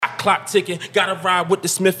clock ticking. Gotta ride with the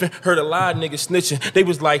smithing. Heard a lot of niggas snitching. They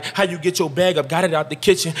was like, how you get your bag up? Got it out the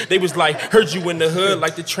kitchen. They was like, heard you in the hood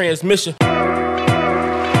like the transmission.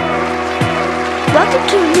 Welcome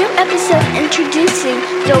to a new episode introducing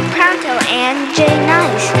Joe Pronto and Jay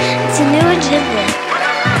Nice. It's a new agenda.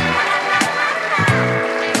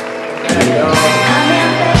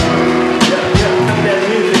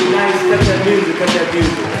 Cut that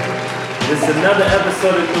music. This is another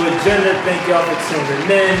episode of New Agenda. Thank y'all for tuning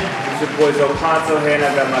in. It's your boy Joe Pronto here, and I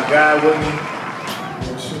got my guy with me.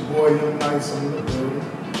 It's your boy Young Nice on the building.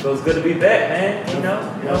 So it's good to be back, man. You know,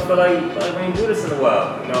 feel like we ain't do this in a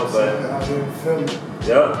while, but I didn't feel it.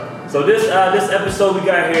 Yep. So this episode we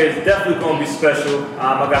got here is definitely gonna be special.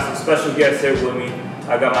 I got some special guests here with me.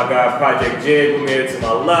 I got my guy Projkt Jigg with me here to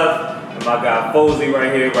my left, and my guy Foezie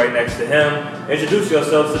right here, right next to him. Introduce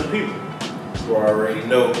yourselves to the people. You already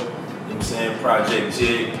know. You know what I'm saying? Projkt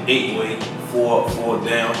Jigg, 8-way, 4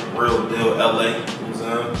 down, real deal, LA. You know what I'm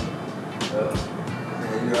saying?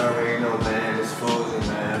 Man, you already know, man. It's Foezie,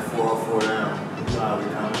 man. 404 down. You already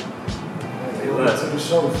know. Welcome to the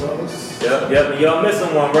show, fellas. Yep. Y'all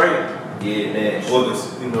missing one, right? Yeah, man.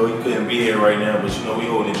 Boogers, you know, you couldn't be here right now, but you know, we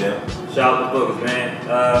holding it down. Shout out to Boogers, man.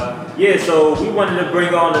 So we wanted to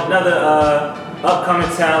bring on another upcoming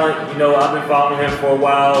talent. You know, I've been following him for a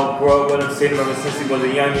while, grew up with him, seen him ever since he was a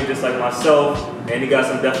youngin', just like myself. And he got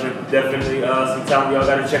some definitely some talent y'all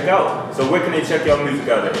gotta check out. So where can they check y'all music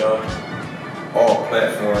out at, y'all? All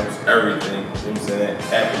platforms, everything. You know what I'm saying?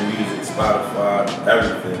 Apple Music, Spotify,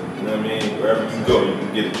 everything. You know what I mean? Wherever you go, you can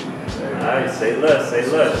get it. Alright, say less.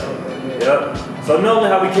 Yep. So normally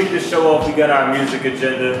how we kick this show off, we got our music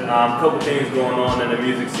agenda. A couple things going on in the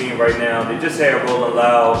music scene right now. They just had Rolling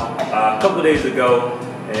Loud a couple days ago,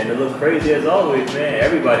 and it looked crazy as always, man.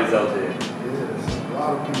 Everybody's out there. Yes, a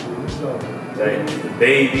lot of people. Who's out there? The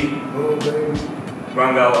Baby. Little Baby.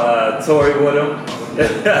 Brung out Tory with him.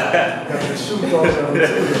 Got the shoes on them too.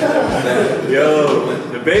 Yo,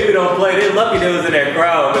 the Baby don't play. They lucky they was in that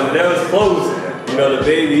crowd because that was close. You know, the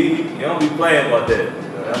Baby, you don't be playing about that.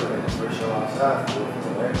 That was the first show outside for it,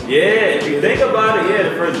 right? Yeah, if you think about it,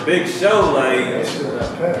 the first big show, That like, shit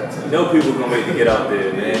got packed. you know people gonna wait to get out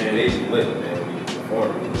there, Man, man. they lit, man. We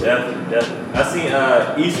performing. Definitely. I seen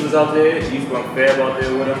East was out there. East went Fab out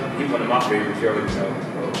there with him. He's one of my favorites, you already know.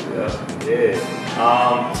 Yeah.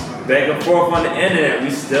 Back and forth on the internet, we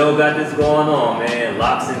still got this going on, man.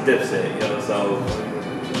 Locks and Dipset, yo. So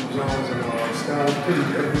Jim Jones and Styles P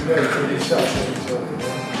every day taking shots at each other.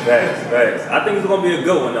 facts. I think it's gonna be a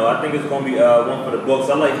good one though. I think it's gonna be one for the books.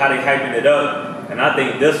 I like how they hyping it up, and I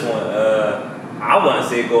think this one, I want to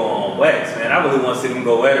see it go on wax, man. I really want to see them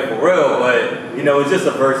go at it for real, but you know, it's just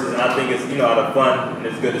a versus, and I think it's out of fun, and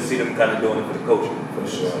it's good to see them kind of doing it for the culture. For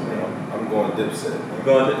sure, man. I'm going Dipset.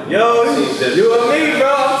 Yo, you and me, bro.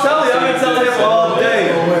 I'm telling you, I've been telling him all day.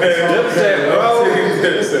 Dipset, bro.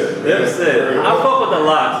 Dipset. I fuck with the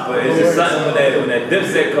locks, but it's just something when that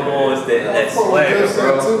Dipset come on, it's that swagger,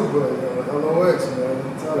 bro. too, but LOX, man.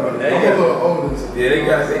 I'm telling you. Hey, I'm a little older. So Yeah, they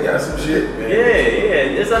got some shit, man.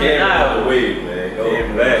 Yeah, it's undeniable. Wave,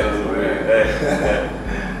 man.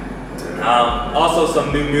 Also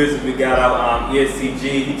some new music we got out.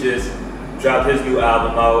 ESCG, he just dropped his new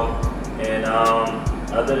album out. And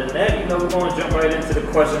other than that, you know, we're going to jump right into the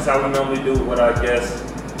questions how we normally do with our guests.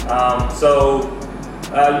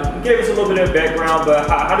 You gave us a little bit of background, but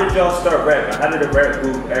how did y'all start rapping? How did the rap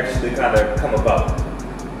group actually kind of come about?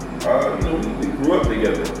 You know, we grew up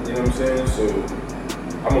together, you know what I'm saying? So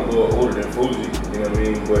I'm a little older than Foezie, you know what I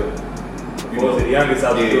mean? But You was the youngest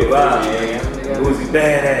out the group, Foezie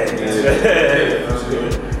badass.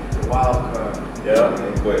 The wild card. Yeah.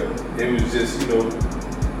 But it was just, you know,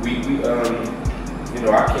 we you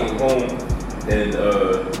know, I came home and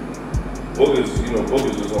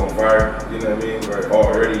Boogers was on fire, you know what I mean? Right,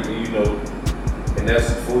 already, you know, and that's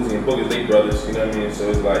Foezie and Boogers, they brothers, you know what I mean? So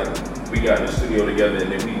it's like we got in the studio together,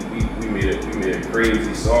 and then we made a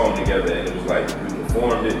crazy song together, and it was like we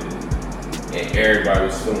performed it, and everybody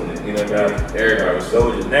was feeling it, you know what I mean? Everybody was So it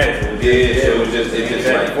was just natural. Yeah, so it just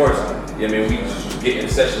like forced. Yeah, I mean, we just was getting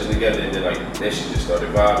sessions together, and then like that shit just started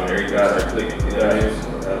vibing, everybody started clicking, you know what I mean?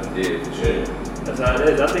 Yeah, for sure. That's how it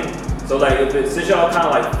is. I think so. Like, since y'all kind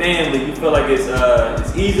of like family, you feel like it's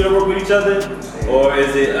easier to work with each other, or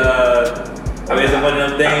is it? I mean, is it one of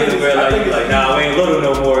them things where like you like, nah, we ain't little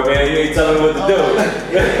no more, man. You ain't telling me what to do.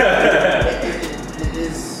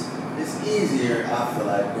 It's easier. I feel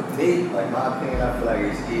like with me, like my opinion, I feel like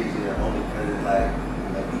it's easier only because it's like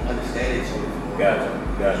we understand each other. Gotcha. You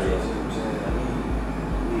know what I'm saying? I mean,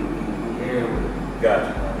 we hear with.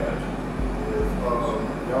 Gotcha.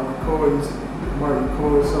 y'all record, you might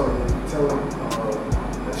record something, tell them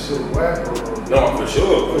that shit shit whack or? No, for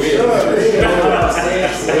sure. For sure.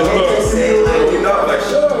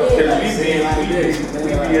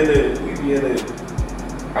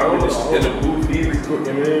 I'm in the booth, he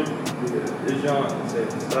recording, man. This John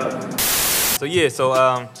said stop. So yeah, so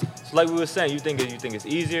like we were saying, you think it's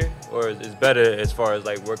easier or it's better as far as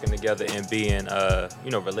like working together and being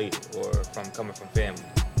related or coming from family?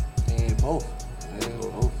 And both.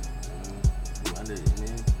 Both.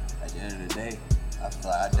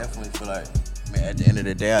 At the end of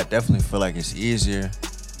the day, I definitely feel like it's easier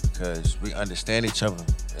because we understand each other.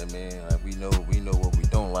 I mean, like we know what we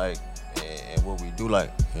don't like and what we do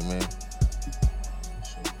like. I mean.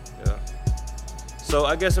 Yeah. So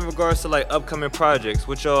I guess in regards to like upcoming projects,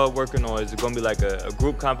 what y'all working on? Is it gonna be like a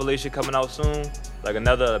group compilation coming out soon? Like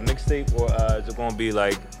another mixtape, or is it gonna be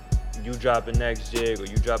like you dropping next Jigg or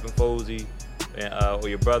you dropping Foezie and or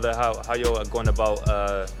your brother? How y'all going about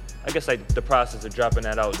I guess like the process of dropping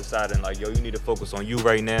that out, deciding like, yo, you need to focus on you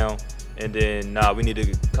right now, and then we need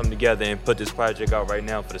to come together and put this project out right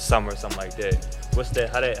now for the summer or something like that. What's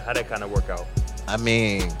that? How that kind of work out? I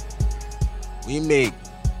mean, we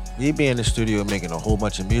be in the studio making a whole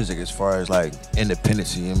bunch of music as far as like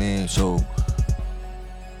independence, you know what I mean? So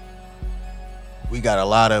we got a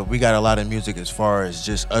lot of music as far as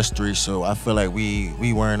just us three. So I feel like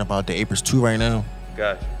we worrying about the EP6 right now.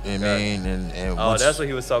 Gotcha. You know what I mean? And that's what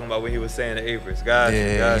he was talking about when he was saying the EP6. Gotcha.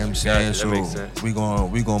 Yeah, you know what I'm saying? That makes sense. we gonna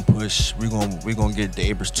get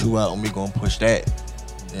the EP6 out and we gonna push that.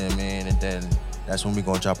 You know what I mean? And then that's when we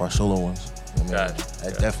gonna drop our solo ones. You know what I mean? Gotcha.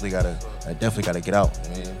 I definitely gotta get out.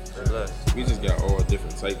 You know what I mean? We just got all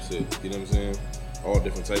different types of, you know what I'm saying? All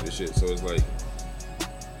different type of shit. So it's like,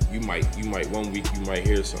 you might 1 week you might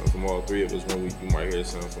hear something from all three of us. 1 week you might hear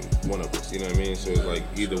something from one of us. You know what I mean? So it's like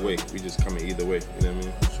either way, we just coming either way. You know what I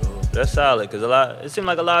mean? Sure. That's solid, cause it seems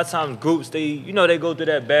like a lot of times groups they go through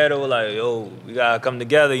that battle like, yo, we gotta come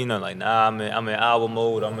together. Like, nah, I'm in album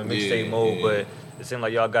mode, I'm in mixtape mode, but it seems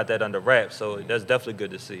like y'all got that under wraps. So that's definitely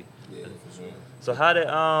good to see. Yeah, for sure. So how do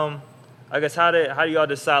y'all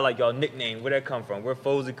decide like y'all nickname? Where that come from? Where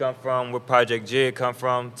Foezie come from? Where Project Jigg come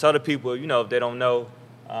from? Tell the people, if they don't know,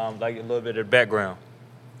 like a little bit of the background.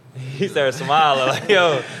 He started smiling like,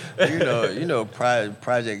 yo.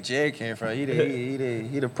 Project Jigg came from. He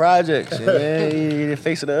the projects, man. He the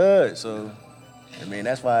face of the hood. So, I mean,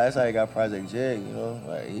 that's how he got Project Jigg.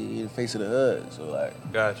 Like he the face of the hood. So like,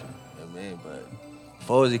 gotcha. I mean, but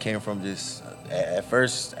Foezie came from just at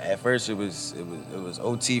first it was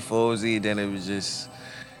OT Foezie. Then it was just.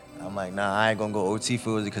 I'm like, nah, I ain't gonna go OT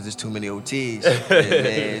Foezie because there's too many OTs.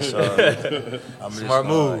 Man, so I'm smart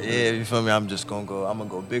move. Yeah, you feel me? I'm gonna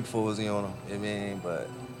go big Foezie on him. You know what I mean? But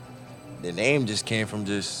the name just came from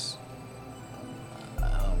just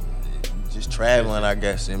traveling, I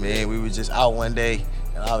guess. You know what I mean? We were just out one day,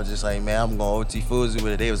 and I was just like, man, I'm going OT Foezie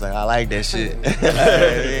with it. They was like, I like that shit. We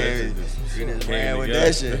just ran with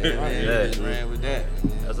that shit. We just ran with that.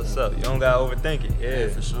 That's what's up. You don't gotta overthink it.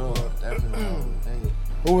 Yeah, for sure. Definitely not overthink it.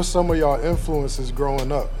 Who was some of y'all influences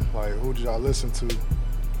growing up? Like, who did y'all listen to,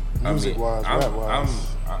 music-wise, rap-wise?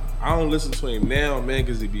 I don't listen to him now, man,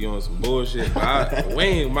 because he be on some bullshit. But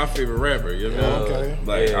Wayne, my favorite rapper, you know what I mean? Okay.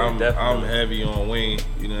 Like, I'm heavy on Wayne,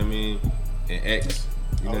 you know what I mean? And X,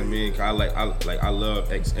 you know what I mean? 'Cause I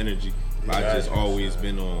love X energy. But I just always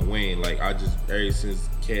been on Wayne. Like, ever since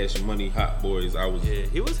Cash Money, Hot Boys, I was. Yeah,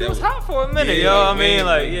 he was hot for a minute, yo.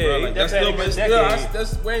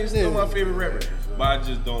 Wayne's still my favorite rapper. But I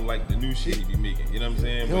just don't like the new shit he be making. You know what I'm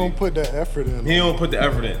saying? He don't put that effort in. He don't put the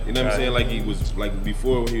effort in. You know what I'm saying? Like he was like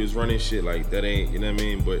before when he was running shit like that ain't. You know what I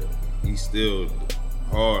mean? But he's still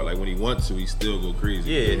hard. Like when he wants to, he still go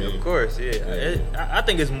crazy. Yeah, you know what I mean? of course. Yeah, I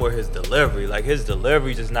think it's more his delivery. Like his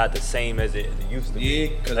delivery just not the same as it used to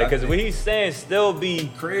be. Yeah, because what he's saying still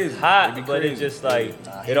be crazy, hot, be but crazy. it just like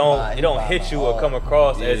it don't hit you or come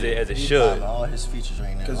across as it should. All his features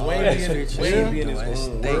right now. Because Wayne be in his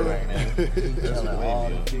own world right now.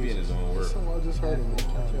 He be in his own world. I just heard him. I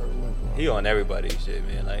can't remember. He on everybody's shit,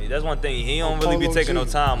 man. Like that's one thing. He don't really be taking no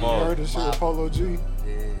time You off. heard this shit with Polo G?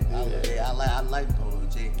 Yeah, I like Polo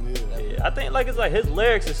G. Yeah, I think like it's like his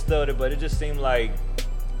lyrics is still there, but it just seemed like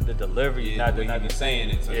the delivery not the same.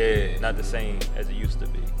 Not the same as it used to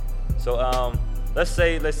be. So let's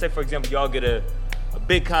say for example y'all get a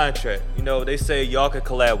big contract. They say y'all could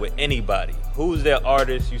collab with anybody. Who's that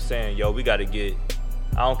artist you saying, yo, we gotta get,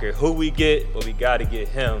 I don't care who we get, but we gotta get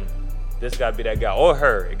him. This gotta be that guy or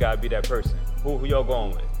her. It gotta be that person. Who y'all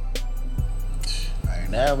going with? Right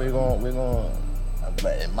now we're going.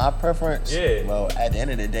 But in my preference, well, at the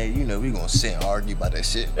end of the day, we gonna sit and argue about that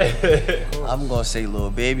shit. I I'm gonna say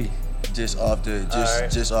Lil Baby, just off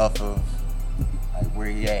of like where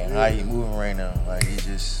he at and how he moving right now. Like he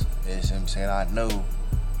just, you know what I'm saying? I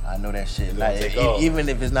know that shit. Like even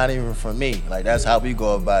if it's not even for me, like that's how we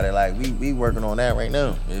go about it. Like we working on that right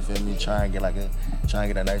now. You feel me? Trying to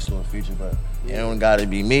get a nice little feature, but it don't gotta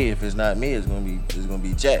be me. If it's not me, it's gonna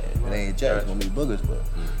be Jack. If it ain't Jack, it's gonna be Boogers. But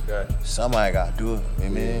somebody gotta do it. You know what I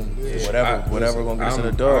mean? Whatever gonna get us in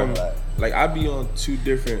the door. Like I be on two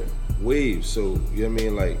different waves, so you know what I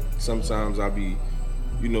mean. Like sometimes I be,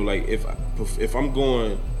 you know, like if I'm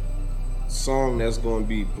going song that's gonna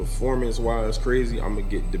be performance wise crazy, I'm gonna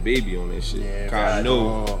get the baby on that shit. Yeah, cause I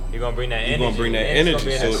know you're gonna bring that energy. You're gonna bring that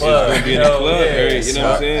energy. So it's gonna be in the club, you know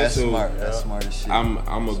what I'm saying? That's smart. That's smart as shit. I'm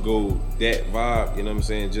gonna go that vibe, you know what I'm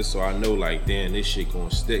saying? Just so I know, like, damn, this shit gonna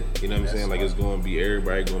stick. You know what I'm saying? Like it's gonna be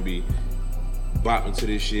everybody gonna be bopping to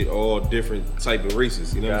this shit, all different type of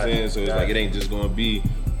races. You know what I'm saying? So it's like it ain't just gonna be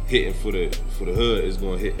hitting for the hood. It's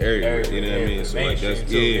gonna hit everywhere. You know what I mean? So like that's for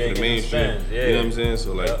the mainstream. You know what I'm saying?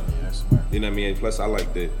 So like. You know what I mean? Plus, I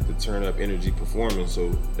like the turn up energy performance, so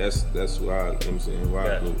that's why you know what I'm saying. Why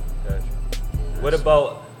I go. Gotcha. What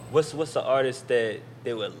about what's the artist that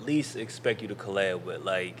they would at least expect you to collab with?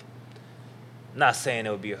 Like, not saying it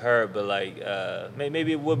would be her, but like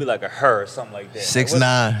maybe it would be like a her or something like that.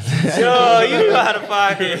 6ix9ine. Yo, you know how to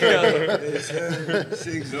find it.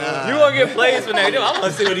 6ix9ine. You gonna get plays for that? I'm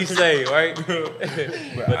gonna see what he say, right?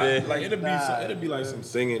 but like it'll be like some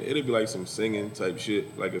singing. It'll be like some singing type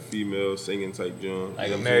shit, like a female singing type joint.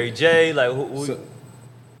 Like a Mary J. Like who? So, who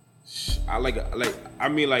I like,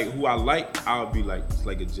 I'll be like a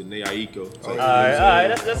Janae Aiko. All right,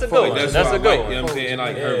 that's a good one. That's a good one. You know what I'm saying? And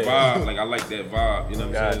like her vibe, like I like that vibe. You know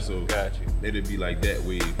what I'm saying? So got you. It'd be like that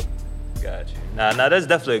wave. Got you. Nah, that's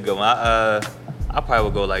definitely a good one. I probably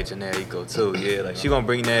would go like Janae Aiko too. Yeah, like she gonna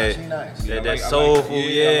bring that that soulful,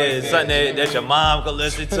 something that your mom can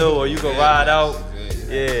listen to or you can ride out.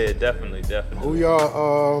 Yeah, definitely. Who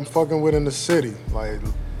y'all fucking with in the city, like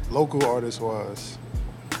local artist wise?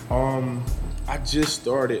 I just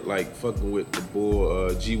started like fucking with the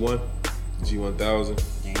boy G1000.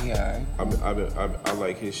 Yeah, alright. I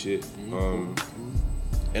like his shit.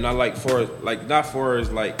 And I like not far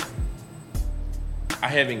as like I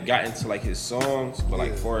haven't gotten to like his songs, but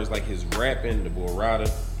like far as like his rapping, the boy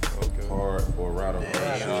Rada. Okay. Hard, boy Rada.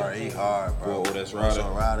 Yeah, he hard, bro. Boy, that's Rada.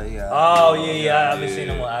 Oh yeah, I've been seeing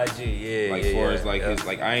him on IG. Yeah, like far as like his,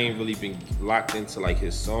 like I ain't really been locked into like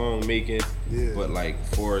his song making, but like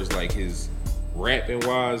far as like his rapping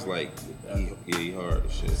wise, like he hard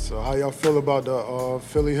as shit. So how y'all feel about the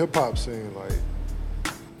Philly hip hop scene? Like,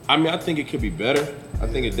 I mean, I think it could be better. I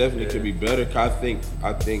think it definitely could be better. I think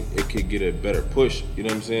it could get a better push. You know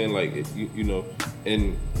what I'm saying? Like you know,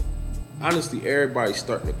 and honestly, everybody's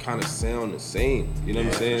starting to kind of sound the same. You know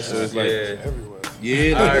what I'm saying? So it's like everywhere.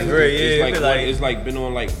 Yeah, like, I agree. It's like been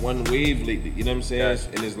on like one wave lately. You know what I'm saying?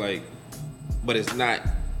 And it's like, but it's not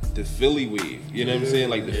the Philly wave. You know what I'm saying?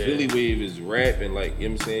 Like the Philly wave is rapping, like you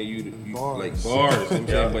know what I'm saying. You like bars. You know what I'm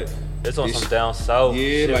saying? But it's on some down south. Yeah,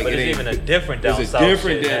 shit, like but it's even a different down south. It's a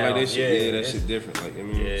different shit like that shit. That shit different. Like I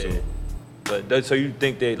mean, so. But so you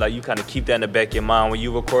think that like you kind of keep that in the back of your mind when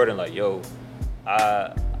you recording, like yo,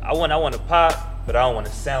 I want to pop, but I don't want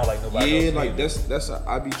to sound like nobody else. Yeah, like that's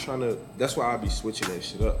why I be switching that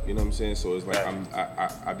shit up. You know what I'm saying? So it's like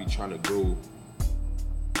I be trying to go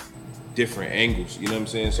different angles. You know what I'm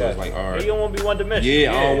saying? So it's like, all right. You don't want to be one dimensional.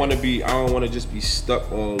 Yeah, I don't want to just be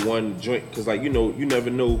stuck on one joint because like you know you never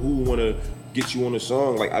know who want to get you on a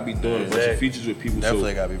song. Like I be doing a bunch of features with people.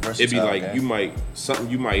 Definitely so gotta be versatile. It'd be like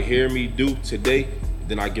you might hear me do today.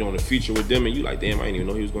 Then I get on a feature with them and you like, damn, I didn't even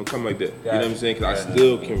know he was gonna come like that. You know what I'm saying? Because I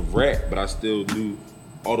still can rap, but I still do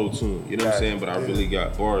auto-tune. You know what I'm saying? But I really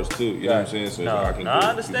got bars too. You know what I'm saying? So I can. I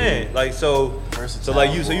understand. Like so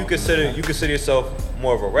like you consider yourself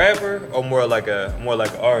more of a rapper or more like an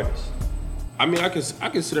artist? I mean, I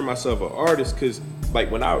consider myself an artist because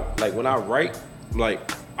like when I write,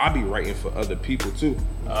 like I be writing for other people too.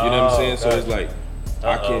 You know what I'm saying? So it's like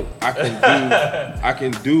I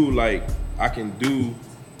can do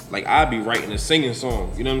like I be writing a singing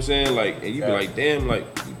song, you know what I'm saying? Like, and you be like, damn, like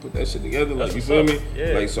you put that shit together, like you feel me?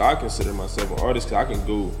 Yeah. Like, so I consider myself an artist because I can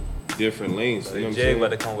go different lanes. You know what I'm saying? Jigg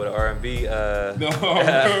about to come with an R&B album.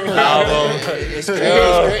 It's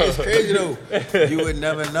crazy though. You would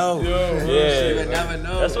never know. You would never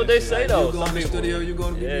know. That's what they say though. You go in the studio, you go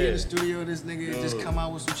to be in the studio, this nigga just come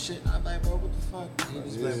out with some shit. I'm like, bro, what the fuck? He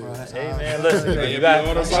just like, bro, that's hey man, listen, you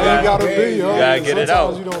gotta get it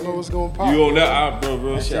out. You don't know what's gonna pop. You on that,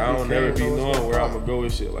 bro, shit. I don't never be knowing where I'm gonna go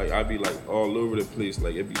and shit. Like I be like all over the place.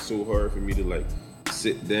 Like it'd be so hard for me to like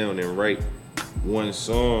sit down and write one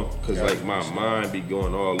song, cause like my mind be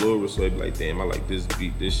going all over, so I be like, damn, I like this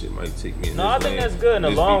beat, this shit might take me in No, I think that's good in the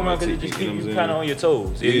long run, cause it just keep you kind of on your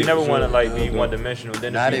toes. Yeah, you never want to like be one dimensional.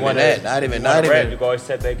 Then not if you even that, not even you go always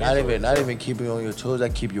set back. Not even keeping you on your toes.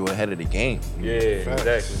 That keep you ahead of the game. Yeah,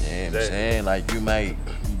 exactly. Yeah, I'm saying like you might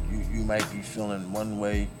be feeling one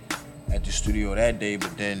way at the studio that day,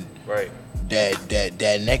 but then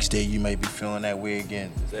that next day you might be feeling that way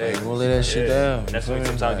again. Exactly. Like, we'll lay that shit down. And that's when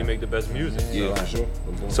sometimes you make the best music. Yeah, for sure.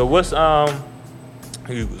 So what's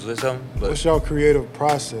what's your creative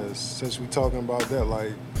process? Since we talking about that,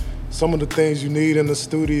 like some of the things you need in the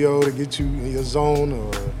studio to get you in your zone,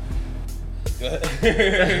 or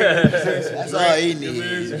that's all he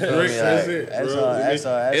needs. That's it, bro. That's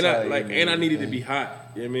all. And I needed to be hot.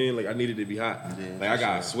 You know what I mean? Like I needed to be hot. Yeah, like I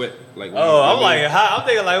got sweat. Like I'm like hot. I'm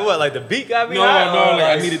thinking like what? Like the beat got me hot? No.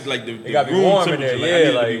 Like I needed like the room warm temperature. Like, I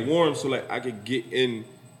needed to be warm so like I could get in.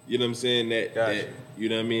 You know what I'm saying? That you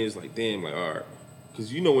know what I mean? It's like damn. Like all right.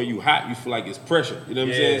 Cause you know when you hot, you feel like it's pressure. You know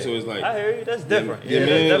what I'm saying? So it's like I hear you. That's different. Yeah,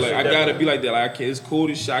 man. Like I gotta be like that. Like I can't. It's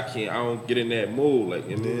cold as shit. I don't get in that mood. Like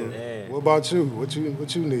you know. What about you? What you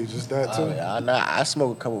need? Just that too? I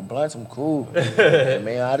smoke a couple blunts. I'm cool.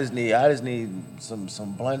 Man, I just need some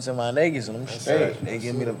blunts in my niggas and I'm straight. They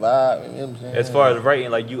give me the vibe. You know what I'm saying? As far as writing,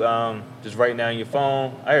 like you just writing down your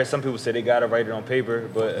phone. I heard some people say they gotta write it on paper,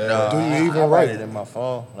 but do you even write it in my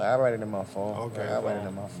phone? Like I write it in my phone. Okay. I write it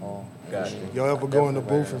in my phone. Gotcha. Y'all ever go in the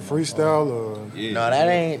booth and freestyle or? No, that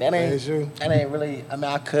ain't you? That ain't really. I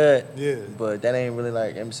mean, I could. Yeah. But that ain't really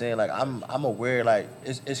like. I'm saying like I'm a weird like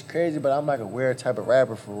it's crazy, but I'm like a weird type of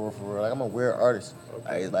rapper for real. Like I'm a weird artist.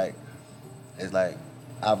 Okay. Like it's like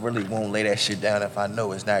I really won't lay that shit down if I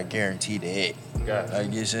know it's not guaranteed to hit. Gotcha.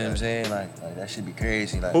 Like you see what I'm saying? Like that should be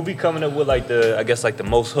crazy. Like who be coming up with like the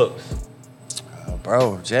most hooks?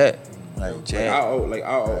 Bro, Jet. Like Jet.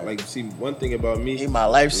 Like see one thing about me. He my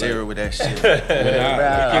lifesaver with that shit.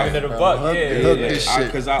 Giving it a buck, hook this shit.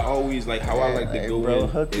 Because I always like how I like to go in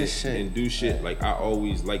hook this shit. and do shit. Like I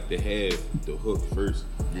always like to have the hook first.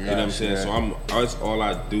 You know what I'm saying? So that's all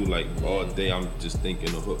I do. Like all day, I'm just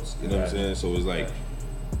thinking of hooks. You know what I'm saying? So it's like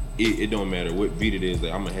it don't matter what beat it is.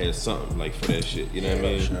 Like I'm gonna have something like for that shit. You know what I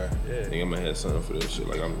mean? Sure. I think I'm gonna have something for that shit.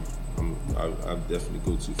 Like I definitely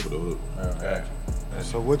go to for the hook. Okay.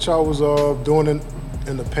 So what y'all was doing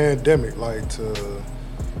in the pandemic, like to?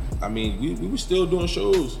 I mean, we were still doing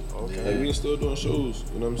shows. Okay. Like we were still doing shows.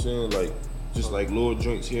 You know what I'm saying? Like just like little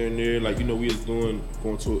joints here and there. Like you know we was going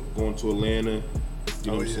to Atlanta.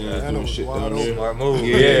 You know what I'm saying? Doing shit down there. Smart move.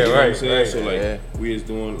 Yeah, Yeah, you know what I'm right. saying? Right. So like we was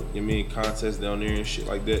doing, contests down there and shit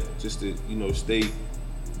like that, just to stay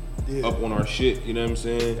up on our shit. You know what I'm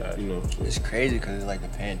saying? You know. So. It's crazy because like the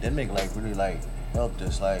pandemic like really like helped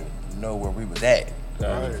us like know where we was at.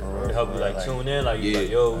 Right. To help you like tune in, like yeah. like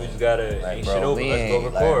yo, we just gotta ain't bro, shit over, let's go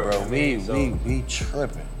record. Like, bro, we we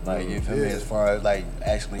tripping. Like you feel me? As far as like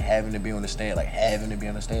actually having to be on the stand, still. Like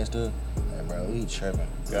bro, we tripping.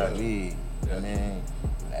 Gotcha. I mean,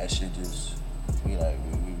 that shit just we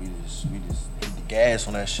just hit the gas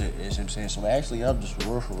on that shit. You know what I'm saying? So actually helped us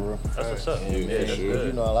for real. That's what's up. Yeah, that's good.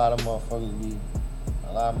 You know, a lot of motherfuckers,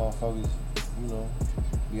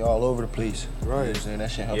 be all over the place. Right. You know what I'm saying?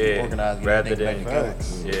 That shit help you organize, get rather everything than back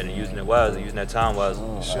together. Yeah, and using it wisely, using that time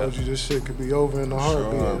wisely. Showed you this shit could be over in a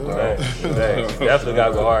heartbeat. Right. You definitely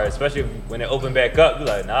gotta go hard, especially when it open back up. You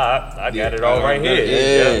like, nah, I got it all right here.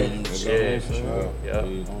 Yeah, for sure. Yeah.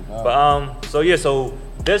 But so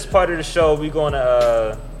this part of the show we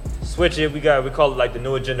gonna switch it. We call it like the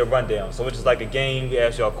new agenda rundown. So it's just like a game. We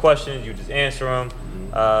ask y'all questions, you just answer them,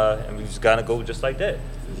 and we just gotta go just like that.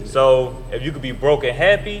 So if you could be broke and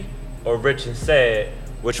happy or rich and sad,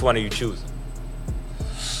 which one are you choosing?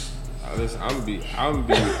 Listen, I'm be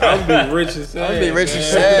rich and sad. I'm be rich and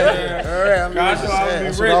sad. All right, I'm be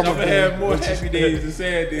rich. I'm gonna have more happy days than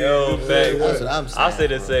sad days. Yo, That's what I'm saying. I'll say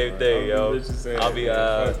the same thing, yo. I'll be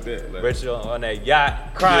rich on that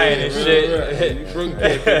yacht, crying and shit. You broke,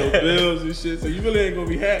 can't pay no bills and shit, so you really ain't gonna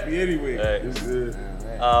be happy anyway. Yeah,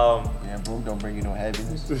 broke don't bring you no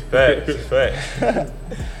happiness. Facts.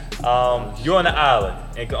 You're on the island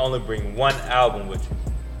and can only bring one album with you.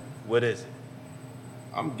 What is it?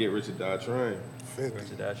 I'm gonna get Rich or Die Trying.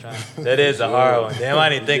 That is a hard one. Damn, I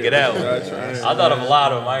didn't think of that one. I thought of a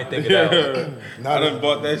lot of them. I didn't think of that one. I done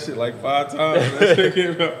bought that shit like 5 times.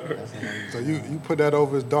 So you put that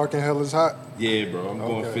over as Dark and Hell is Hot? Yeah, bro. I'm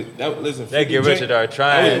going fit. That get Rich or Die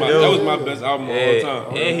Trying. That was my best album of all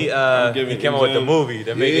time. And he came out with the movie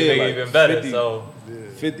that made it even better.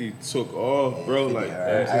 50 took off, bro. Like,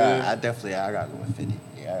 I gotta go with 50. Yeah, I gotta go with 50.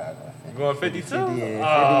 You going 52? 50, yeah.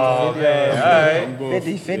 Oh, man. All right.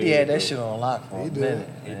 50 had that shit on lock for a minute.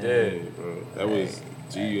 He did. Bro. That was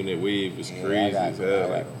G-Unit Wave was crazy as hell.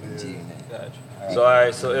 Like, Gotcha. So all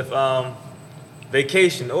right, so if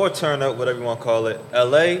vacation or turn up, whatever you want to call it,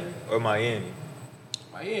 LA or Miami?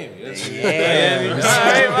 Miami. That's Yeah. Miami. All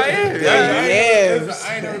right, Miami. Yeah. I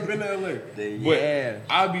ain't never been to LA. But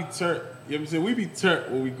I be turned. You know what I'm saying? We be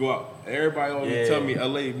turned when we go out. Everybody always tell me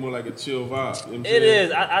LA more like a chill vibe. You know what I'm It saying?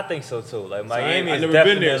 is. I think so too. Like Miami I is never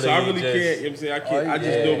definitely been there, so I really just, can't. You know what I'm saying? I can't. I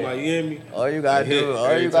just know Miami. All you gotta Hit. do, all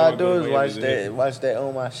Every you time I gotta go do to is Miami's a hit. watch that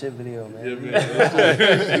On My Shit video, man. Yeah,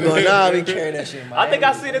 man. You gonna nah, we carry that shit, man. I think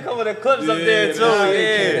I seen a couple of the clips up there too.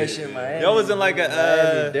 carry that shit, man. Y'all was in like Miami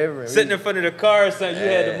a different. sitting in front of the car or something. You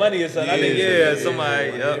had the money or something. I think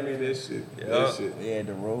somebody. Miami, that shit. That shit. We had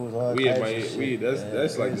the roads, all We in types of Miami. shit.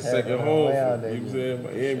 That's like the Just second having home. a way For, out you know there,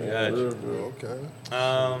 what I'm saying? Miami. Gotcha. For real, bro.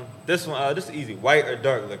 Okay. This one, this is easy. White or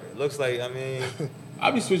dark liquor? Looks like, I mean,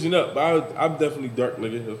 I be switching up, but I'm definitely dark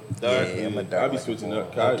liquor. dark. Yeah, I'm a dark I be liquor switching boy.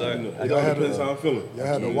 up. Cause, Dark. you know, it Y'all all had depends a- how I'm feeling. Y'all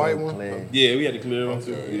had the can't white go one? clear. Yeah, we had to clear on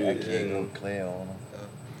too. I Yeah, can't go clear on them.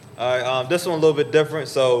 All right, this one a little bit different.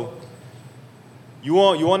 So, you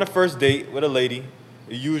on a first date with a lady.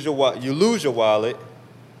 You lose your wallet.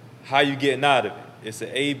 How you getting out of it? It's an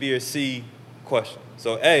A, B, or C question.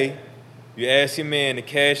 So A, you ask your man to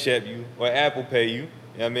cash app you or Apple Pay you. You know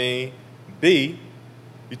what I mean? B,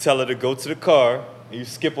 you tell her to go to the car and you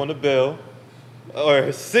skip on the bill.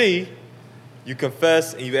 Or C, you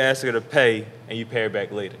confess and you ask her to pay and you pay her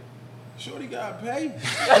back later. Shorty gotta pay.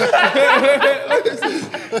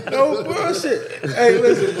 No bullshit. Hey,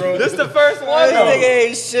 listen, bro. This the first one. This nigga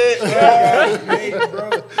ain't shit. Hey, bro.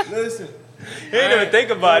 Listen. He didn't even think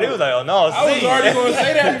about it. He was like, oh no, C. I was already gonna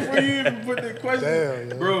say that before you even put the question. Damn,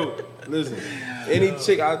 yeah. Bro, listen. Any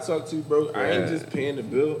chick I talk to, bro, I ain't just paying the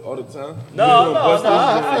bill all the time. No, You no, bust no, this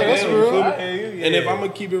I shit feel down, you. you feel me? I hear you, And if yeah. I'm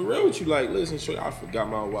gonna keep it real with you, like, listen, shorty, I forgot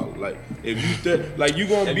my wallet. Like, if you like, you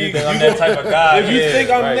gonna If be, you think I'm that type of guy, if you yeah, think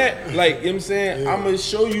I'm right. that, like, you know what I'm saying, I'm gonna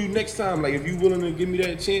show you next time. Like, if you willing to give me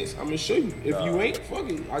that chance, I'm gonna show you. If you ain't, fuck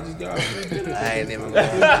it. I just got free dinner. I ain't never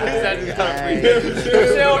If she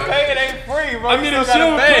don't pay, it ain't free, bro. I mean, if she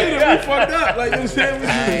don't pay, then we fucked up. Like, you know what I'm saying? We I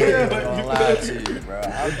ain't just- even gonna lie to you, bro.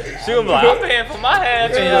 She was like, I'm paying for my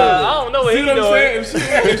half, and I don't know what See he what I'm doing.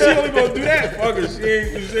 saying? If she only gonna do that, fuck her. She ain't, you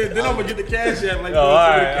know what I'm saying? Then I'm gonna get the cash app. Like, Oh, all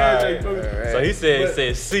right, cash all app. Fuck her. So he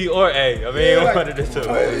said C or A. I mean, Yeah, like- one of the two.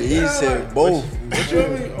 He said both.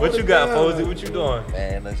 What you got, Foezie? What you doing?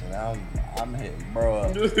 Man, listen, I'm hitting, bro.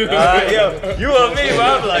 Yo, you or me, bro?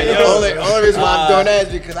 I'm like, The yo. only reason why I'm doing that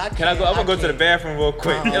is because I Can I go? I'm gonna go to the bathroom real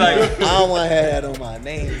quick. I You're like, don't want to have that on my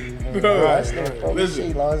name. Bro, I still fuck with listen.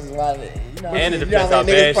 shit, long as it's my, you know, and it you depends know how how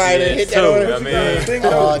many niggas bad probably she done is, hit too. that on I mean, Think Oh,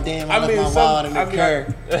 though, damn, I I left mean, my wallet in the car.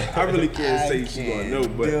 I really can't say she gonna can't know, do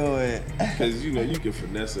but it. because you know you can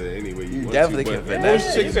finesse her any way you want definitely to. can But finesse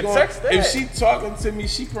most her. chicks You can gonna- text that. if she talking to me,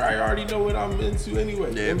 she probably already know what I'm into anyway.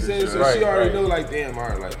 You know what I'm for saying? sure. So Right, she already right. know, like, damn, all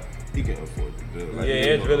right, like he can afford the bill. Like, Yeah, he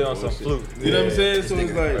it's know really all on some that shit. fluke. You know what I'm saying? So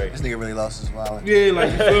it's like. Right. This nigga really lost his wallet. Yeah,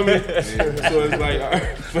 like, you feel me? So it's like, all right.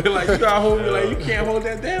 But like, you gotta hold me, like, you can't hold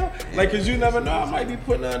that down. Like, cause you never know, I might be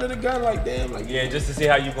putting her under the gun, like, damn, like, yeah, just to see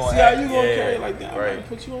how you gonna see how act. you gonna Yeah, carry, like, damn, I right. might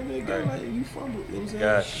put you under the gun, like, you fumbled, you know what I'm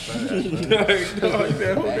Gotcha. saying? Like, no, you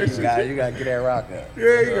gotta hold that You shit. gotta get that rock up.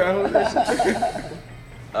 Yeah, you gotta hold that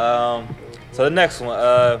shit. So the next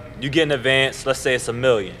one, you get an advance. Let's say it's $1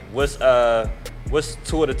 million. What's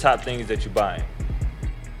two of the top things that you buying?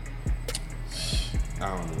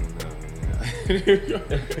 I don't even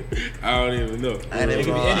know. I don't even know. I ain't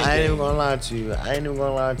even gonna lie to you.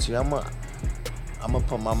 I'm gonna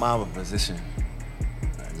put my mom in position.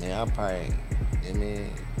 I mean,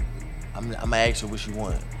 I'm gonna ask her what she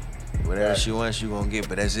want. Whatever she wants, she gonna get.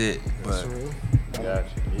 But that's it. That's But real. Gotcha.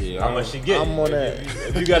 Yeah, How much she get? I'm on that.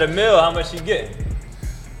 If you got $1 million, how much she get?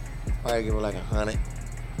 probably give her like 100.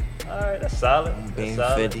 All right, that's solid. I'm That's being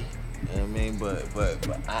solid. 50. You know what I mean? But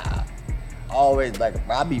I always like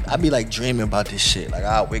I be like dreaming about this shit. Like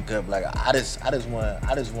I wake up like I just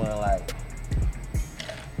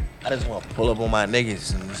want to pull up on my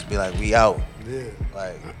niggas and just be like, we out. Yeah.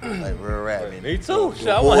 Like real rap. Man. Me too. Shit,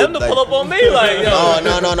 I want him to pull up on me like, yo. No.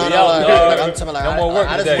 Yo, Like, dog. I'm talking like No more work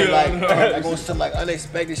I just today. want like go some like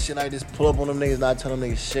unexpected shit. Like just pull up on them niggas, not tell them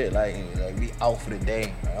niggas shit. Like we out for the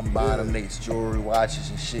day. Like, I'm buying them niggas jewelry,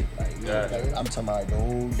 watches and shit. Like, like I'm talking about like the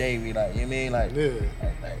whole day. We like, you know what I mean? Like, Yeah.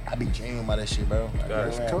 I be dreaming about that shit, bro. Like, Got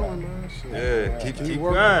it. real rap, Coming, like, man. Shit. Yeah, keep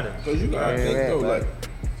working. grinding. Cause you gotta Yeah, think yeah, though, like- like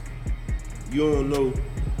you don't know,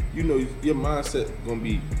 you know your mindset gonna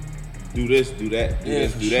be do this, do that, do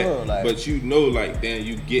this, do that. Sure, like, but you know, like, damn,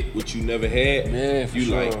 you get what you never had. Yeah, for you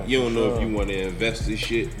sure, like, you don't know if you want to invest this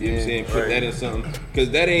shit. You know what I'm saying? Put that in something, cause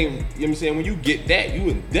that ain't. You know what I'm saying? When you get that, you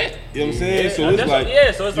in debt. You know what I'm saying? So it's like,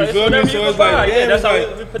 so it's you like, feel me? So it's like, damn, that's how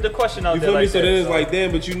like, we put the question out you there. feel me? Like So that, then it's like,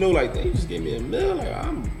 damn, but you know, like, damn, you just gave me $1 million. Like,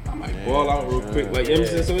 I might ball out real quick. Like, you know what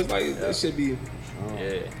I'm saying? So it's like, that should be.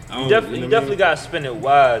 You definitely gotta spend it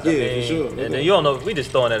wise. I mean, for sure. And then you don't know. We just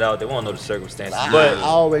throwing it out there. We don't know the circumstances. But I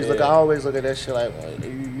always look at that shit like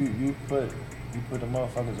you put the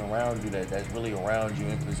motherfuckers around you that's really around you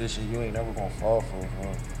in position you ain't never gonna fall for.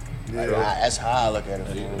 Like, that's how I look at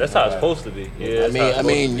it. That's how it's supposed to be. Yeah. I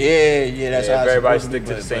mean, that's how everybody it's stick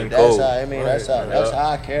to the same that's code. That's how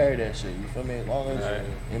I carry that shit. You feel me? As long as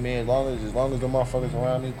long as the motherfuckers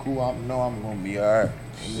around me cool, I know I'm gonna be alright.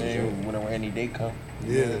 When a rainy day come,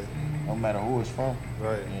 no matter who it's from,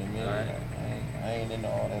 Right. You know what I mean? I ain't into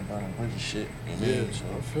all that burning bridges shit. You know what I mean? So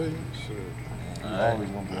I feel you. Shit. you always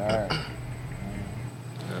gonna be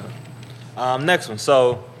alright. Next one.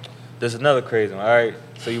 So there's another crazy one. All right.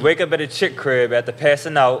 So you wake up at a chick crib after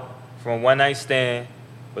passing out from a one night stand.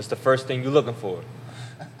 What's the first thing you're looking for?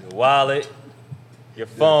 Your wallet, your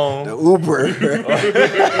phone, The Uber. The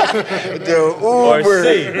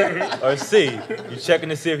Uber. or C. You checking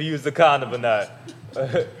to see if you used the condom or not.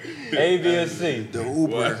 A, B, or C. The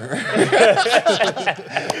Uber.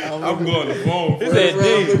 I'm going to phone. He said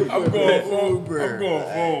D. I'm going phone. I'm going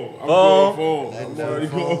phone. I'm already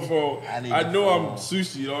going phone. I know I'm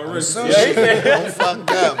sushi already. I'm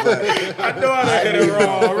fucked up, but I know I done hit it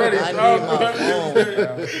wrong already. I need my phone.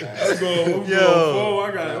 I'm going phone.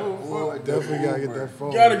 I got it. Definitely gotta get that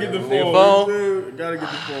phone. Gotta get the phone. phone? Gotta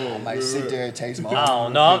get the phone. I might sit there and text my I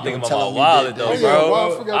don't know. I'm thinking about Tell my me wallet that- though, Oh, yeah, bro.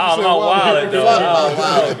 well, I forgot I you don't know said wallet though.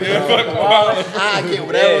 Fuck my wallet. I get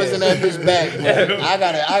whatever's in that bitch back, but I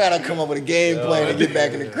gotta come up with a game plan to get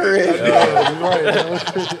back in the crib.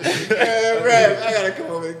 Right. I gotta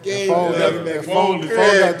come up with a game plan to get back Phone in the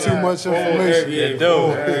crib. got too much information. It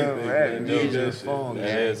do. Use your phone, That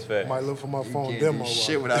man. is fact. Might look for my phone Can't demo. do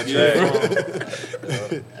shit while- without your phone.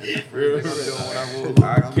 I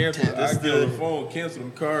cancel the phone, cancel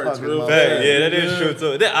them cards Fucking real motherfucker. fast. Yeah, that is true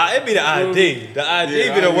too. It be the ID. The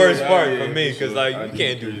ID be the worst part for me, cause like you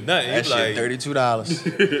can't do nothing. That You like shit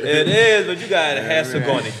 $32. it is, but you gotta hassle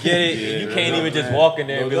going to get it. And you can't even just walk in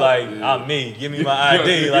there and be like, I'm me. Give me my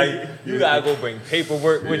ID. Like you gotta go bring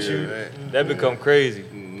paperwork with you. That become crazy.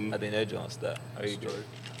 I think that joint stop. How you doing?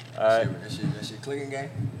 All right. That shit clicking game.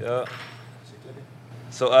 Yeah.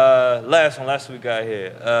 So last one we got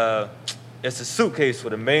here. It's a suitcase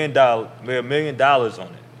with $1 million on it,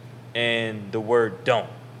 and the word "don't."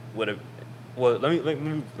 Let me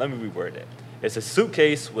reword that. It's a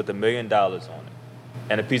suitcase with $1 million on it,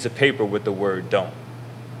 and a piece of paper with the word "don't."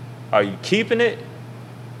 Are you keeping it,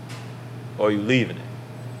 or are you leaving it?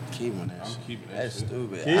 Keeping that shit. keeping that That's shit.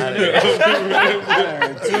 stupid. I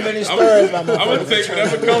heard too many stories about my I'm gonna take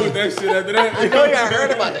whatever comes with that shit after that. I know y'all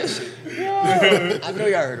heard about that shit. I know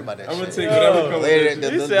y'all heard about that I'm gonna shit. take whatever comes with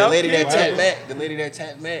that shit. The lady that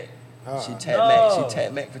tapped Mac, she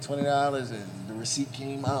tapped Mac for $20 and the receipt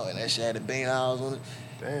came out and that shit had $1 billion on it.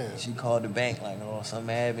 Damn. She called the bank like, oh,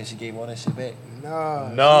 something happened. She gave all that shit back. Nah.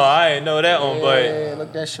 No, I ain't know that one, Yeah, but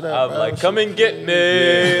look that shit I up, was bro. like, come and get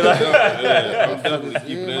me. Like, I'm definitely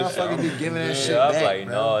keeping Yeah, that shit. motherfuckers be giving that shit yeah, I was back, like,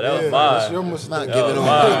 bro. no, that was That's your mine. mistake. Not That giving was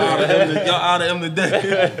them mine. Y'all out of him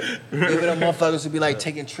today. Giving them motherfuckers would be like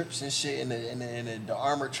taking trips and shit, and the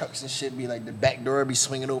armored trucks and shit be like the back door be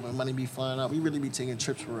swinging open, money be flying out. We really be taking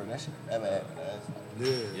trips for real. That shit never happened to us. A lot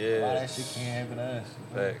of Yeah, that shit can't happen to us.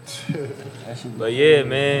 facts. That shit But yeah,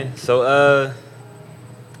 man. So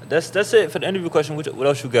that's it for the interview question. What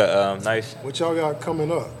else you got? Nice. What y'all got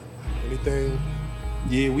coming up? Anything?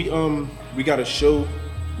 Yeah, we got a show.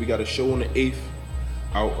 We got a show on the 8th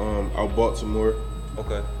out Baltimore.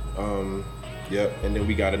 Okay. Yep, and then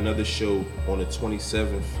we got another show on the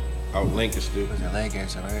 27th out Lancaster. was in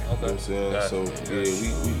Lancaster, right? You know what I'm saying? Got So it.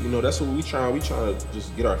 yeah, we you know that's what we trying to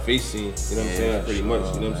just get our face seen. You know what I'm saying? Pretty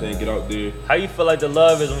much. You know what I'm saying? Get out there. How you feel like the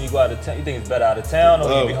love is when you go out of town? You think it's better out of town or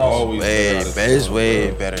when you be home? Always Way better out of better. It's town, way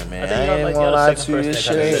bro. better, man. I think I you're ain't like gonna the lie second to you.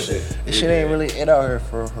 person that kinda said that. This shit ain't really it out here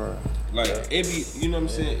for. Like it be, you know what I'm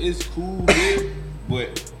saying? It's cool here,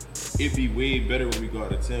 but it be way better when we go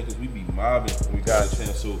out of town because we be mobbing when we go out of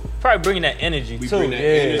town. So Probably bringing that energy We too. bring that Yeah.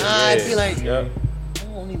 energy. Nah, I feel like Yeah. I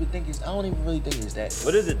don't even really think it's that.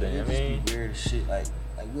 What is it then? It I just mean, be weird as shit. Like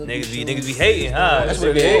we'll do niggas shows- be hating, huh? That's what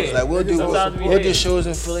it They is. hating. Like we'll do Sometimes shows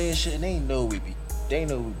in Philly and shit, and they know we be carrying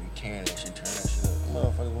that shit, turn that shit up.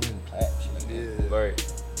 Motherfuckers won't even clap shit like that.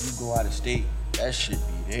 Right. You go out of state, that shit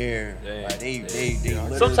be there. Damn. Like they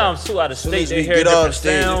literally, Sometimes too out of soon state as they we hear a get off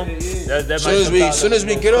different stage, sound. That soon as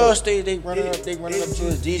we get off stage, they running up to us.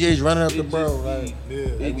 DJs running up the bro. Like,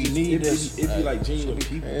 we need this. It be like genuine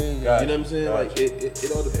people. You know what I'm saying? Like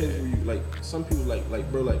it all depends where you like. Some people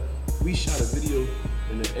like bro, like we shot a video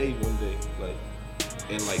in the A one day, like.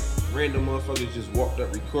 And like random motherfuckers just walked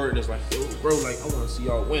up recording. It's like, yo, bro, like I want to see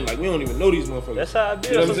y'all win. Like we don't even know these motherfuckers. That's how I be.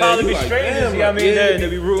 You know what I'm Sometimes it saying? be Like, strangers. damn, You know what I mean? They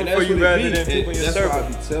be rooting for you rather than people in your that's circle. why I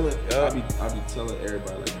be telling, I be telling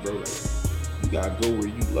everybody like, bro, like you gotta go where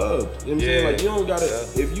you love. You know what I'm saying? Like you don't gotta.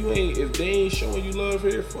 If they ain't showing you love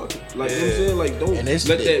here, fuck it. Like you know what I'm saying? Like don't let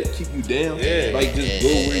that keep you down. Like just go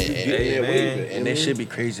where you get that wave. And this shit be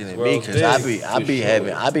crazy to me because I be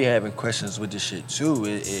having questions with this shit too.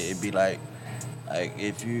 It be like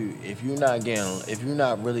if you're not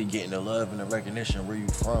really getting the love and the recognition where you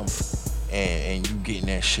from, and you getting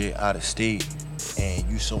that shit out of state, and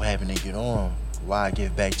you so happen to get on, why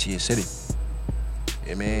give back to your city?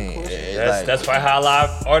 I mean, that's probably how a lot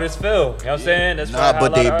of artists feel. You know what I'm saying? That's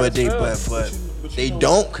but they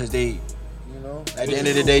don't, cause they, you know, at the end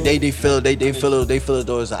of the day, they feel as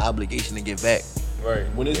though it's an obligation to give back. Right.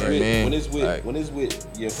 When it's with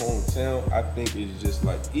your hometown, I think it's just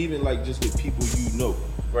like even like just with people you know.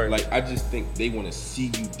 Right. Like I just think they want to see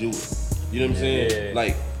you do it. You know what I'm saying?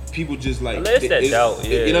 Like people just like it's that doubt.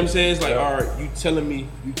 You know what I'm saying? It's like, all right, you telling me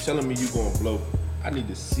you gonna blow. I need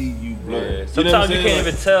to see you blow. Yeah. Sometimes you can't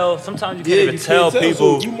even tell. Sometimes you can't even tell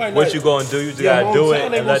people what you gonna do. You just gotta do it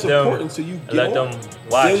and let them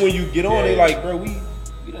watch. Then when you get on, they like, bro, I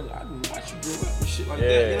done watch you grow up and shit like that.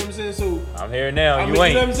 You know what I'm saying? So I'm here now. You ain't. You know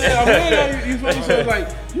what I'm saying? I'm here now. You feel me? So it's like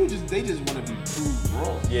they just want to be proved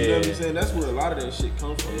wrong. You know what I'm saying? That's where a lot of that shit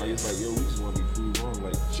comes from. Like it's like, yo, we just want to be proved wrong.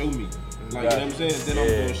 Like show me. Like you know what I'm saying? Then I'm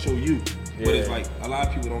gonna show you. But it's like a lot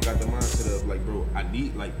of people don't got the mindset of like, bro, I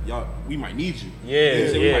need like y'all. We might need you.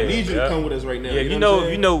 We might need you to come with us right now. Yeah, you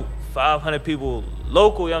know, 500 people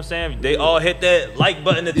local. You know what I'm saying? They all hit that like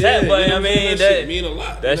button, the tap button. I mean, that mean a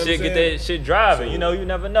lot. That shit get that shit driving. So, you know, you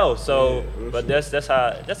never know. So, but that's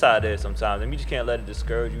how it is sometimes. And you just can't let it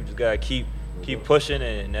discourage you. You just gotta keep pushing.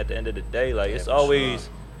 And at the end of the day, like it's always.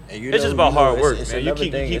 It's just about hard work, man. You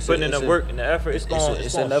keep putting in the work and the effort. It's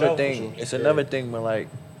another thing. It's another thing when like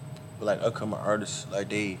upcoming artists, like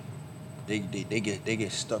they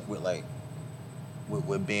get stuck with like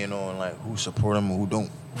with being on like who support them and who don't.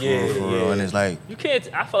 For real. And it's like you can't.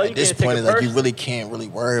 I feel like at this point, it's like you really can't really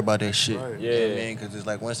worry about that shit. Right. You know what I mean? Because it's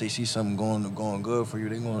like once they see something going good for you,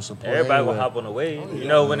 they gonna support. Everybody will hop on the wave. You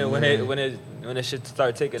know when it shit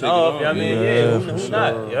start taking off. You know what I mean? Who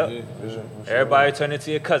not? Yep. Everybody turn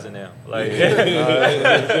into your cousin now. Like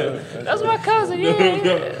that's my cousin.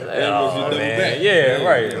 Yeah. Oh man. Yeah.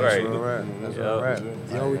 Right. That's all right.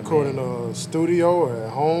 Y'all recording a studio or at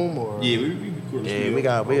home or? We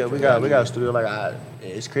got a studio. Like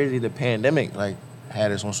it's crazy. The pandemic like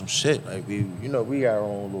had us on some shit. Like we got our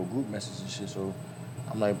own little group message and shit. So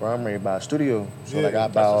I'm like, bro, I'm ready to buy a studio. So like I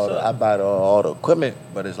buy all the equipment,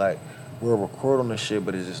 but it's like we'll record on the shit,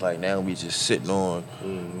 but it's just like now we just sitting on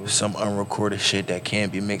some unrecorded shit that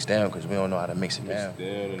can't be mixed down because we don't know how to mix it down.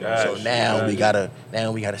 So now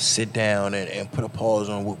we gotta sit down and put a pause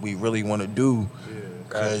on what we really want to do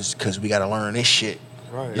because we gotta learn this shit.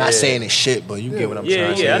 Right. Not saying it's shit, but you get what I'm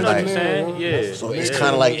trying to say. Yeah, I know like, what you're saying. Yeah. So it's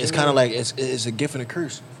kind of like it's a gift and a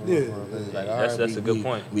curse. Yeah. Like, that's a good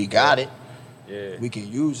point. We got it. Yeah. We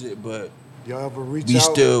can use it, but y'all ever reach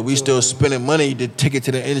out? We still spending money to take it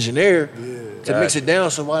to the engineer to mix it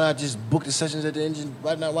down. So why not just book the sessions at the engine?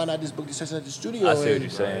 Why not just book the sessions at the studio? I see what you're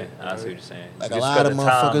saying. Like a lot of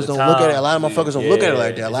motherfuckers don't look at it. A lot of motherfuckers don't look at it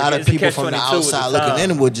like that. A lot of people from the outside looking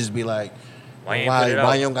in would just be like,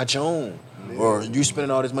 why you don't got your own? Or you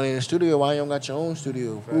spending all this money in the studio, why you don't got your own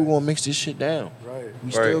studio? Who gonna mix this shit down? Right.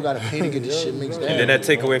 We still gotta pay to get this shit mixed down. And then that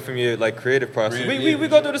take away from your like creative process. We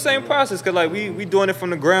go through the same process because like we doing it from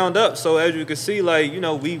the ground up. So as you can see, like we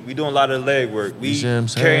doing a lot of the leg work. We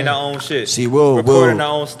carrying our own shit. See, recording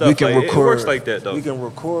our own stuff. We can record. It works like that though. We can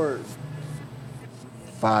record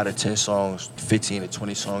 5 to 10 songs, 15 to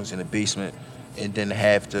 20 songs in the basement, and then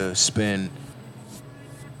have to spend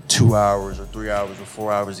 2 hours or 3 hours or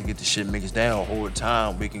 4 hours to get the shit mixed down. Whole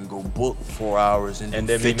time we can go book 4 hours and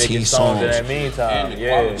then 15 songs. In that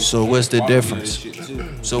meantime, So what's the difference?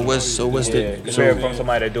 So what's the compared from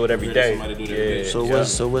somebody that do it every day? So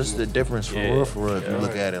what's the difference for real if you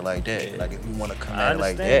look at it like that? Like if you want to come at it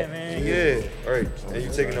like that, man. Right. And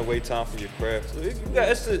you taking away time from your craft. So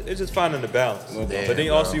it's just finding the balance. But then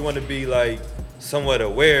also you want to be like somewhat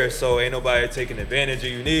aware, so ain't nobody taking advantage of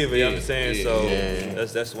you neither. You know what I'm saying?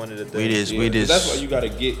 That's one of the things. We just. That's why you gotta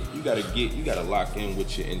lock in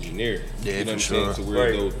with your engineer. Yeah, you know what I'm saying? To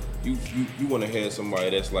where you want to have somebody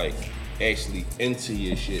that's like actually into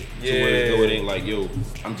your shit. To where it ain't like, yo,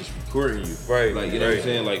 I'm just recording you. Right. Like, you know what I'm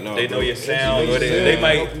saying? Like, no, they bro, know your sound, or they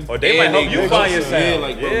might help you find your sound. Yeah,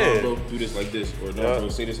 like, bro, do this like this, or no, bro,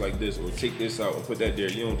 say this like this, or take this out and put that there.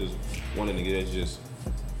 You don't just want a nigga that's just.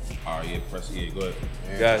 Alright, press it. Go ahead.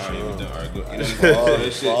 Gotcha. Alright, go.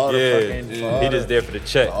 He just there for the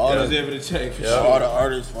check. For all the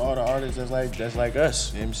artists that's like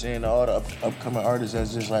us. You know what I'm saying? All the upcoming artists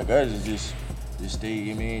that's just like us. Just stay.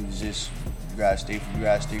 You mean? You gotta stay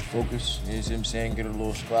focused. You know what I'm saying? Get a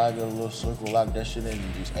little squad, get a little circle, lock that shit in,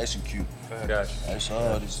 and just execute. Gotcha. That's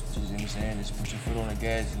all. Just you know what I'm saying? Just put your foot on the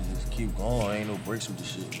gas and just keep going. Ain't no breaks with the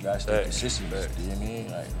shit. You gotta stay consistent. You know what I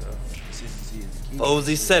mean? Like. Consistency is the key.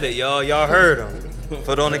 Foezie said it, y'all. Y'all heard him.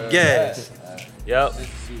 Foot on the gas. Yep.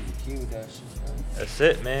 Consistency is the key with that shit. That's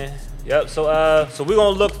it, man. Yep. So we're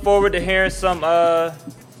gonna look forward to hearing some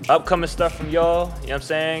upcoming stuff from y'all. You know what I'm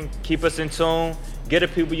saying? Keep us in tune. Get the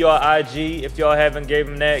people y'all IG if y'all haven't gave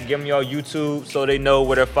them that. Give them y'all YouTube so they know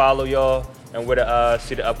where to follow y'all and where to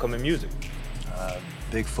see the upcoming music.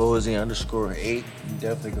 Big Foezie _8. You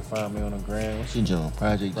definitely can find me on the gram. What's your joint?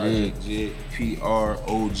 Project Jigg. Projxt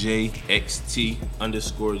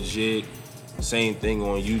 _Jigg. Same thing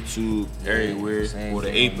on YouTube, everywhere. Or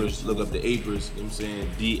the Apers. Look up the Apers. You know what I'm saying?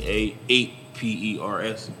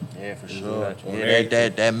 DA8PERS. Yeah, for sure. Yeah,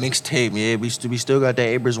 that mixtape. Yeah, we still got that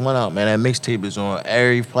Apers 1 out, man. That mixtape is on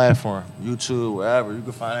every platform, YouTube, wherever. You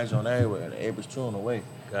can find that on everywhere. The Apers 2 on the way.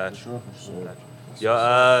 Gotcha. For sure. Gotcha.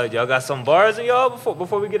 Y'all got some bars in y'all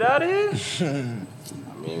before we get out of here?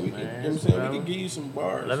 We can give you some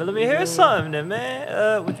bars. Let me hear something then,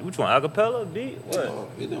 man. Which one? Acapella, beat? What?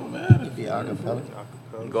 It don't matter. Be acapella.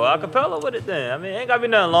 Go acapella with it then. I mean, ain't gotta be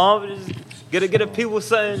nothing long, but just get a people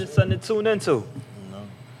something to tune into.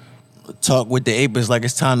 Talk with the Apers like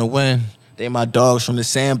it's time to win. They my dogs from the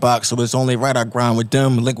sandbox, so it's only right I grind with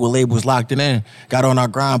them. Link with labels locked it in. Got on our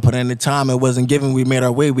grind, put in the time, it wasn't given. We made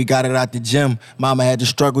our way, we got it out the gym. Mama had to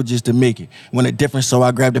struggle just to make it. Went a different, so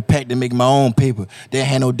I grabbed a pack to make my own paper. Didn't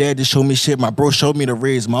have no dad to show me shit. My bro showed me the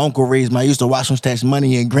raise. My uncle raised me. I used to watch him stash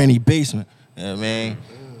money in granny basement. You know what I mean?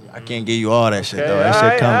 I can't give you all that shit, though. That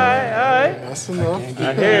shit coming. All right. That's enough.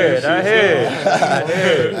 I hear it.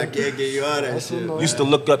 I can't give you all that shit. Used to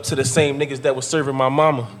look up to the same niggas that was serving my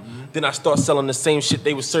mama. Then I start selling the same shit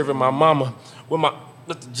they was serving my mama. When my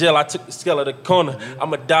left the jail, I took the scale of the corner.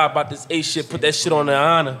 I'ma die about this A shit, put that shit on the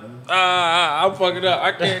honor. I'm fucking up.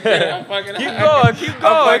 I can't. I'm fucking up. Keep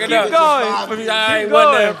going. I ain't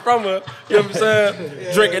want nothing from her. You know what I'm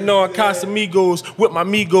saying? Drinking on Casamigos with my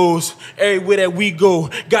Migos. Everywhere that we go,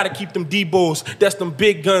 gotta keep them D-Bows. That's them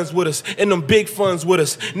big guns with us and them big funds with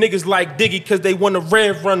us. Niggas like Diggy cause they want to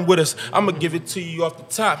rev run with us. I'ma give it to you off the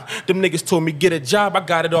top. Them niggas told me get a job, I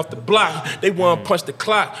got it off the block. They wanna punch the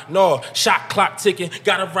clock. No, shot clock ticking.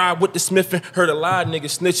 Gotta ride with the Smithin'. Heard a lot of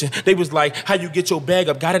niggas snitching. They was like, how you get your bag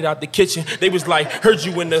up? Got it out the kitchen. They was like, heard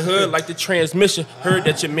you in the hood like the transmission. Heard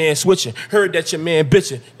that your man switching. Heard that your man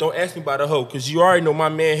bitching. Don't ask me about a hoe, cause you already know my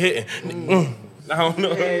man hitting. I don't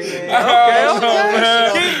know. Okay. Keep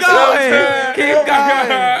going.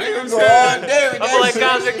 I'm like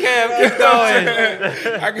Contra Cam. Keep going.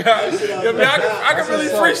 I can really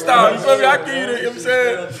freestyle. You feel me? I give you the, you know what I'm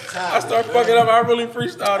saying? I start fucking up. I really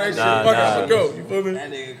freestyle that shit. I'ma go. You feel me?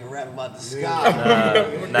 That nigga can rap about the sky.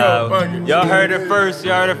 Y'all heard it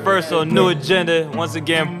first on New Agenda. Once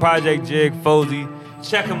again, Project Jigg, Foezie.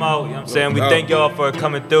 Check them out, you know what I'm saying? We thank y'all for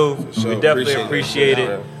coming through. We definitely appreciate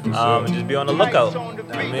it. And just be on the lookout.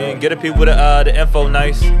 I mean, get the people the info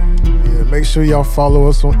nice. Yeah, make sure y'all follow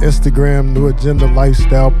us on Instagram, New Agenda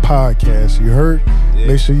Lifestyle Podcast. You heard? Yeah.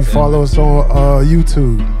 Make sure you follow us on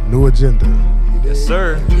YouTube, New Agenda. Yes,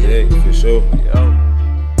 sir. Yeah, for sure. Yo.